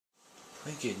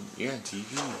Lincoln, you're on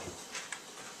TV.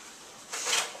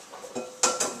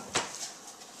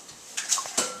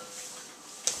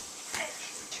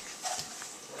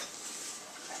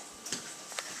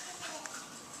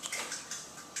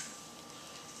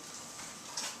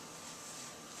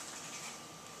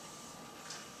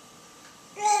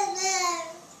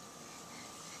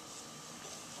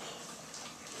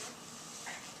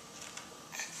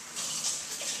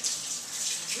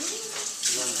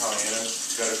 You learn how Anna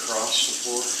got across the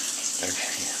floor?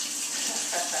 Okay.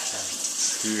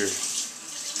 Scooter.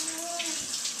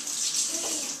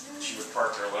 She would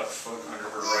park her left foot under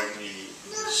her right knee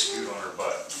and scoot on her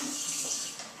butt.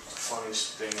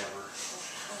 Funniest thing ever.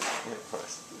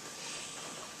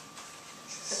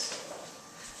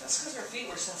 That's because her feet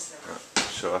were sensitive.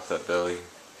 Show off that belly.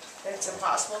 It's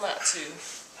impossible not to.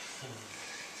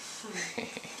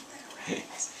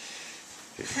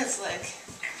 It's like,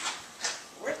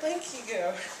 where'd Linky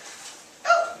go?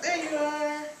 Oh, there you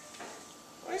are.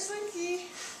 Where's Linky?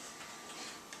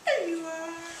 There you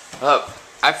are. Up.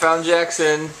 I found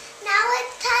Jackson. Now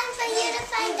it's time for you to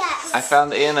find us. I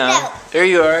found Anna. No. There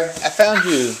you are. I found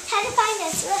you. Try to find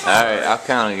us. Alright, I'll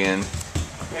count again.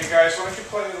 Hey guys, why don't you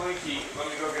play with Linky? Let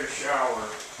me go get a shower.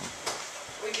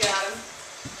 We got him.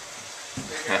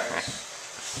 Hey guys.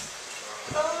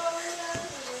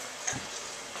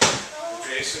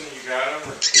 Jason, you got him?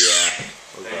 Yeah.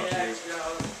 Thank you.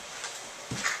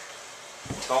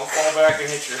 Don't fall back and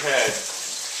hit your head.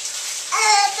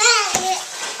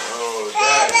 Oh,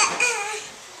 Daddy.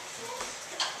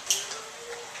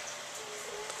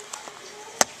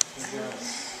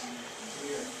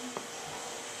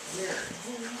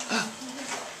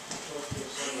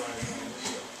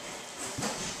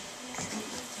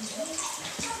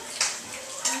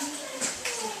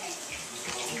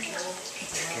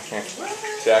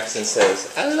 Jackson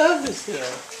says, I love this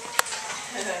girl.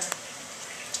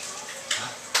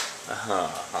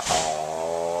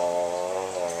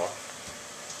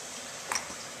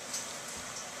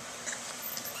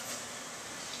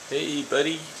 Hey,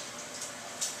 buddy.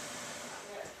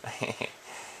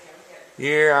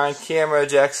 You're on camera,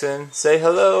 Jackson. Say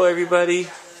hello, everybody. In the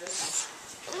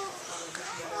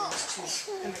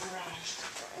garage.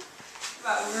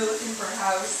 We were looking for a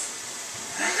house.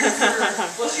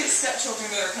 Well, she has stepchildren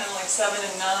that are kind of like 7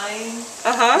 and 9.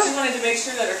 She wanted to make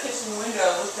sure that her kitchen window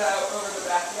looked out over the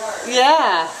backyard.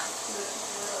 Yeah.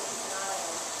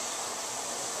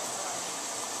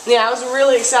 Yeah, I was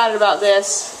really excited about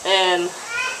this and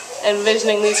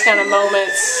envisioning these kind of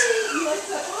moments. You like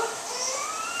that book?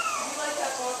 You like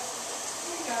that book?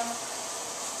 Here you go.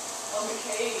 Oh, the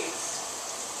caves.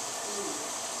 Ooh.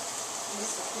 I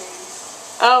miss the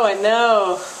caves. Oh, I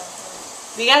know.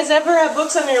 If you guys ever have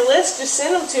books on your list, just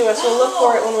send them to us. We'll look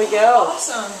for it when we go.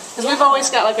 Awesome. Because we've always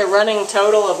got like a running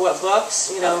total of what books,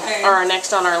 you know, are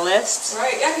next on our list.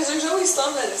 Right, yeah, because there's always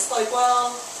some that it's like,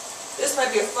 well, this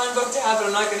might be a fun book to have, but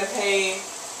I'm not going to pay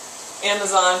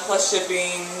Amazon plus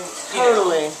shipping.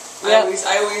 Totally. Yep.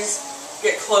 I always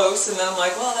get close, and then I'm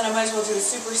like, well, then I might as well do the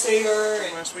Super Saver.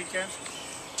 And Last weekend?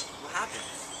 What happened?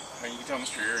 You can tell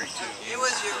Mr. Erie too. It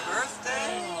was your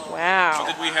birthday? Wow.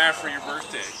 What did we have for your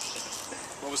birthday?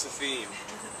 What was the theme?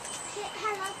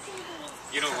 Hello Kitty.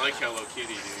 You don't like Hello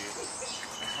Kitty, do you?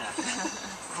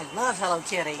 I love Hello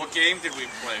Kitty. What game did we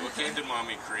play? What game did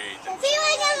Mommy create?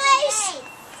 Three-legged race.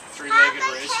 Three-legged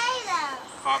race? Potato.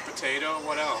 Hot potato?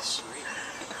 What else?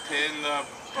 Pin the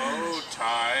bow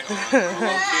tie on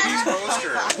Hello Kitty's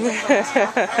poster. I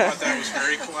thought that was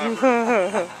very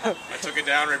clever. I took it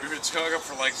down right before it hung up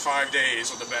for like 5 days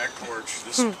on the back porch.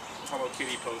 This Hello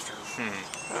Kitty poster.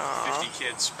 50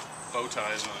 kids. Bow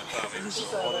ties on the top.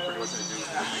 So all they're pretty much going to do is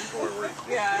lean forward.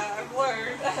 yeah, I've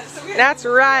learned. So we That's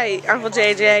right, Uncle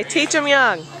JJ. Teach them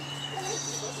young.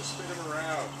 Spin them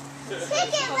around.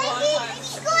 Take it, Linky.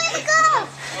 Score it, go.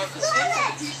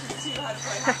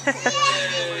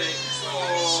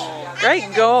 Great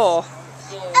goal.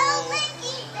 Oh,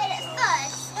 Linky did it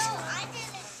first. No, I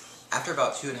didn't. After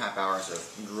about 2.5 hours of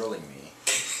grilling me,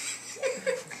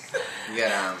 we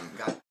got